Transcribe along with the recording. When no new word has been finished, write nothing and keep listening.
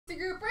To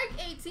group break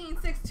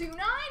 18629,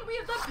 we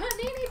have the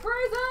Panini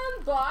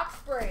Prizm box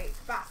break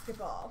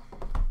basketball.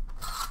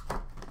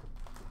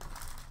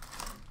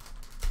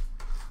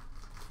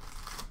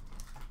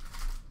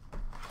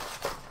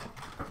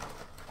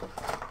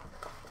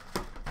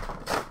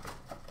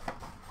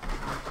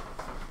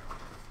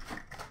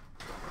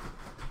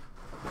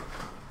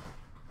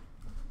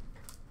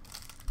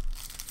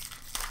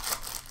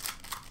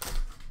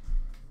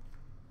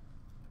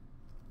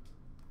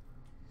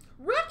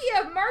 Rookie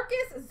of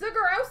Marcus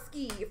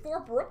Zegarowski for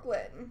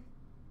Brooklyn.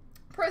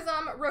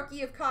 Prizm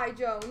rookie of Kai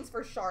Jones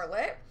for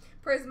Charlotte.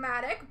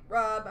 Prismatic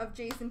of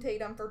Jason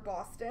Tatum for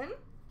Boston.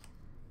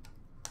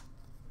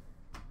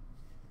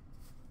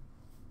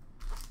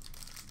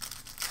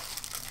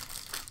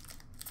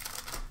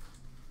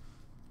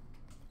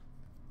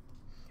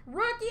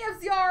 Rookie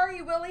of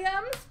Ziari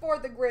Williams for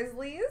the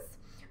Grizzlies.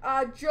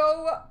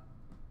 Joe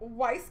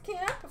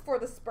Weiskamp for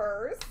the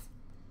Spurs.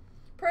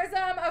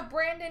 Prizm of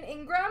Brandon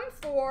Ingram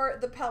for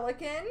the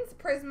Pelicans.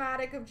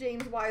 Prismatic of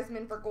James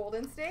Wiseman for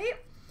Golden State.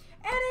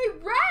 And a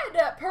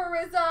red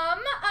Prizm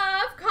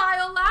of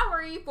Kyle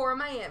Lowry for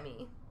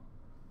Miami.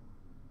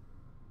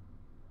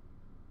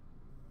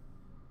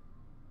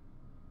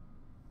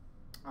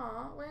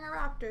 Aw, wearing a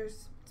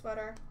Raptors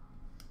sweater.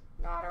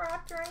 Not a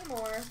Raptor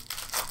anymore.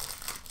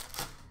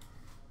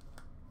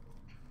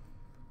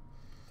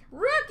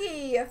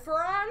 Rookie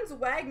Franz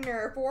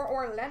Wagner for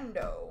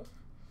Orlando.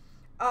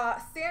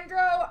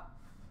 Sandro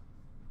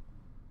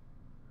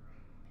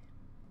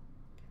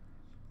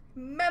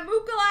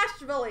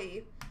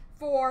Mamukelashvili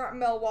for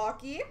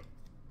Milwaukee.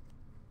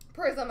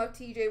 Prizm of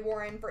TJ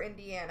Warren for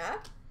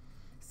Indiana.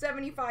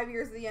 75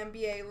 years of the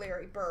NBA,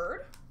 Larry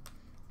Bird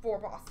for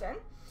Boston.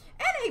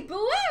 And a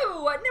blue,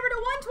 number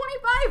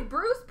 /125,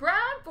 Bruce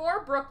Brown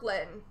for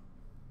Brooklyn.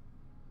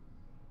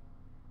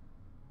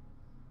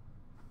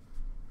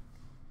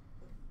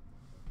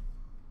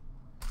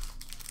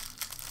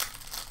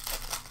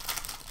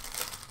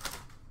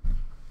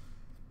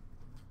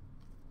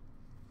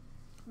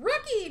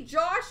 Rookie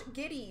Josh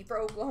Giddey for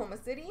Oklahoma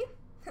City.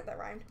 That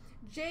rhymed.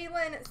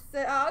 Jalen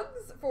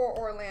Suggs for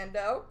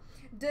Orlando.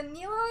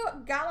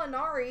 Danilo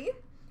Gallinari,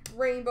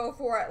 rainbow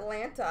for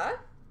Atlanta.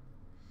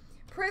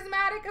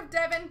 Prismatic of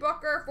Devin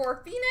Booker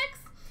for Phoenix.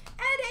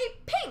 And a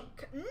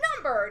pink,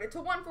 numbered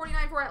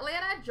 /149 for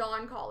Atlanta,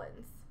 John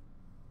Collins.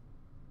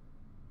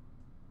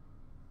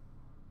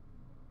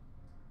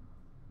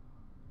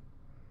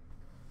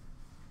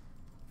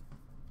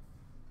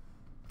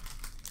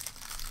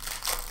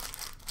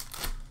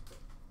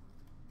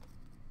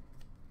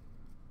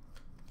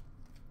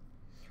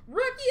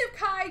 Rookie of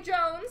Kai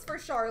Jones for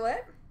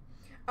Charlotte.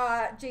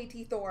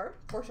 JT Thor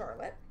for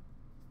Charlotte.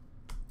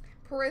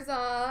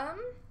 Prizm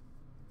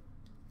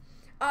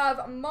of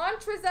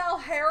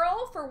Montrezl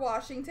Harrell for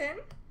Washington.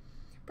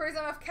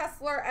 Prizm of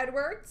Kessler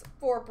Edwards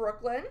for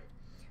Brooklyn.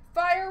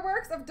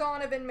 Fireworks of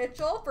Donovan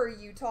Mitchell for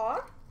Utah.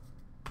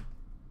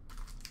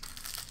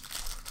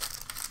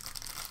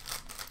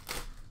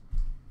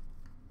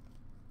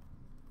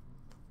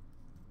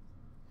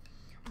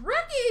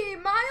 Rookie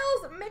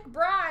Miles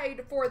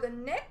McBride for the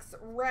Knicks.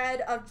 Red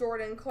of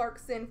Jordan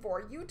Clarkson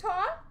for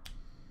Utah.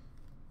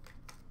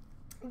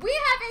 We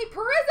have a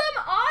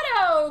Prizm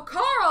Auto,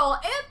 Karl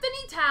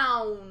Anthony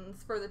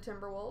Towns for the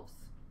Timberwolves.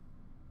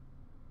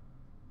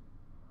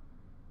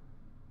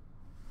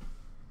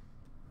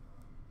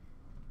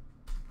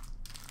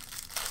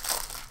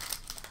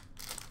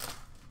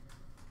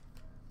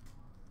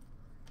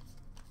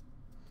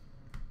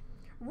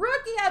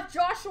 Rookie of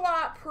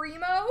Joshua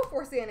Primo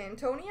for San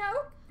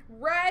Antonio.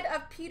 Red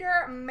of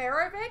Peter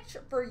Maravich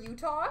for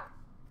Utah.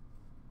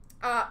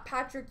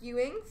 Patrick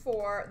Ewing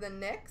for the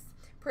Knicks.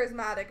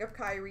 Prismatic of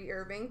Kyrie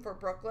Irving for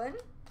Brooklyn.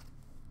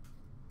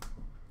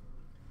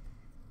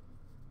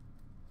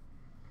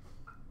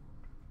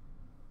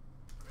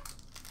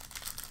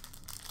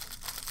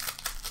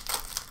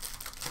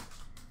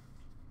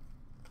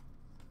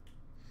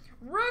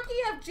 Rookie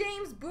of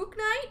James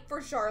Bouknight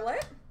for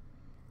Charlotte.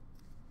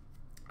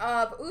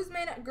 Of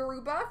Usman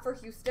Garuba for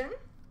Houston.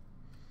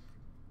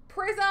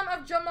 Prizm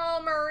of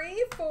Jamal Murray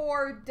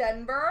for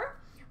Denver.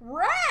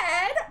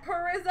 Red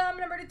Prizm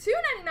number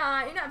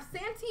 /299 of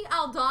Santi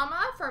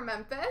Aldama for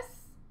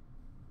Memphis.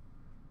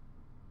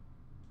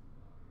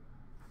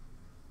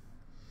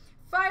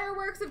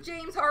 Fireworks of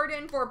James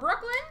Harden for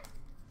Brooklyn.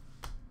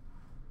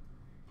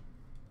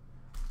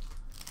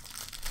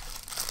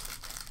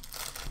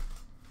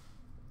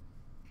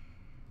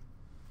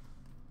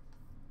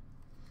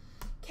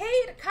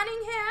 Cade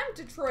Cunningham,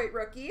 Detroit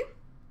rookie.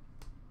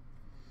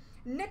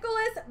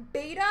 Nicholas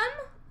Batum,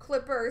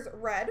 Clippers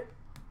red.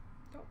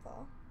 Don't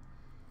fall.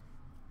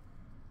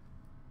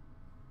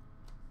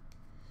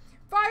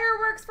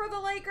 Fireworks for the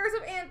Lakers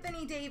of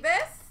Anthony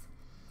Davis.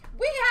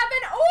 We have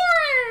an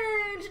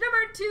orange,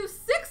 number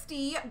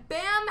 /260,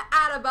 Bam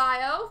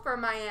Adebayo for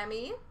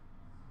Miami.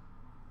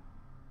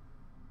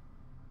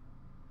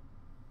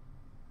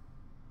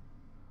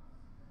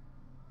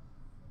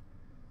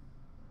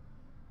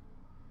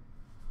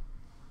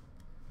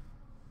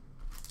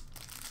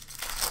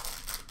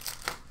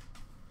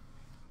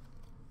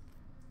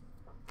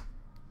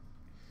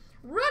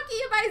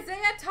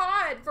 Isaiah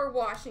Todd for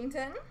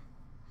Washington.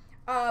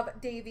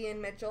 Of Davian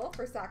Mitchell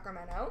for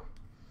Sacramento.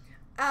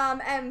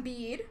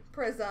 Embiid,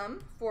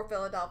 Prizm for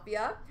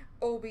Philadelphia.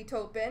 Obi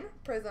Toppin,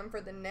 Prizm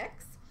for the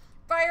Knicks.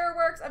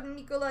 Fireworks of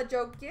Nikola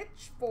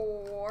Jokic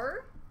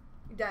for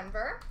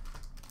Denver.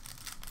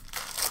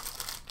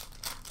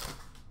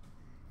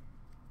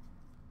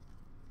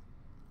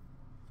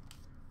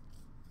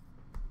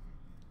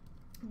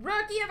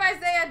 Rookie of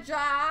Isaiah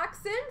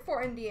Jackson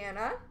for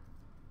Indiana.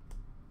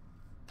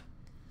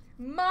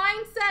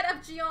 Mindset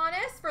of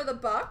Giannis for the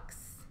Bucks.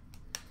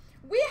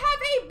 We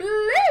have a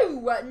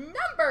blue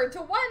number to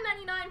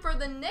 199 for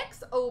the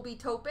Knicks, Obi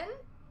Toppin.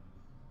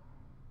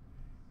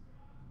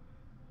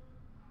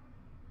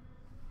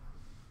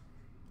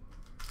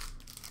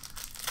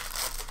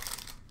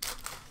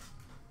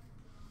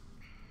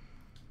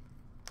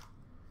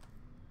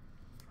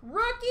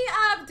 Rookie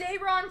of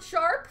Day'Ron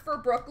Sharpe for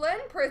Brooklyn.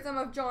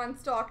 Prizm of John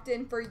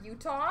Stockton for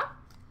Utah.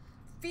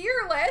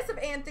 Fearless of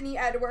Anthony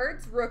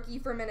Edwards, rookie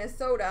for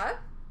Minnesota.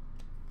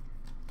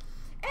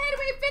 And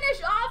we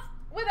finish off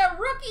with a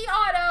rookie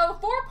auto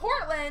for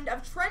Portland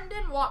of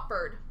Trendon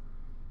Watford.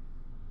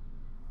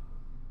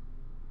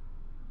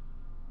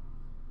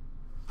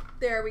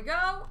 There we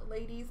go,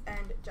 ladies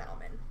and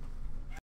gentlemen.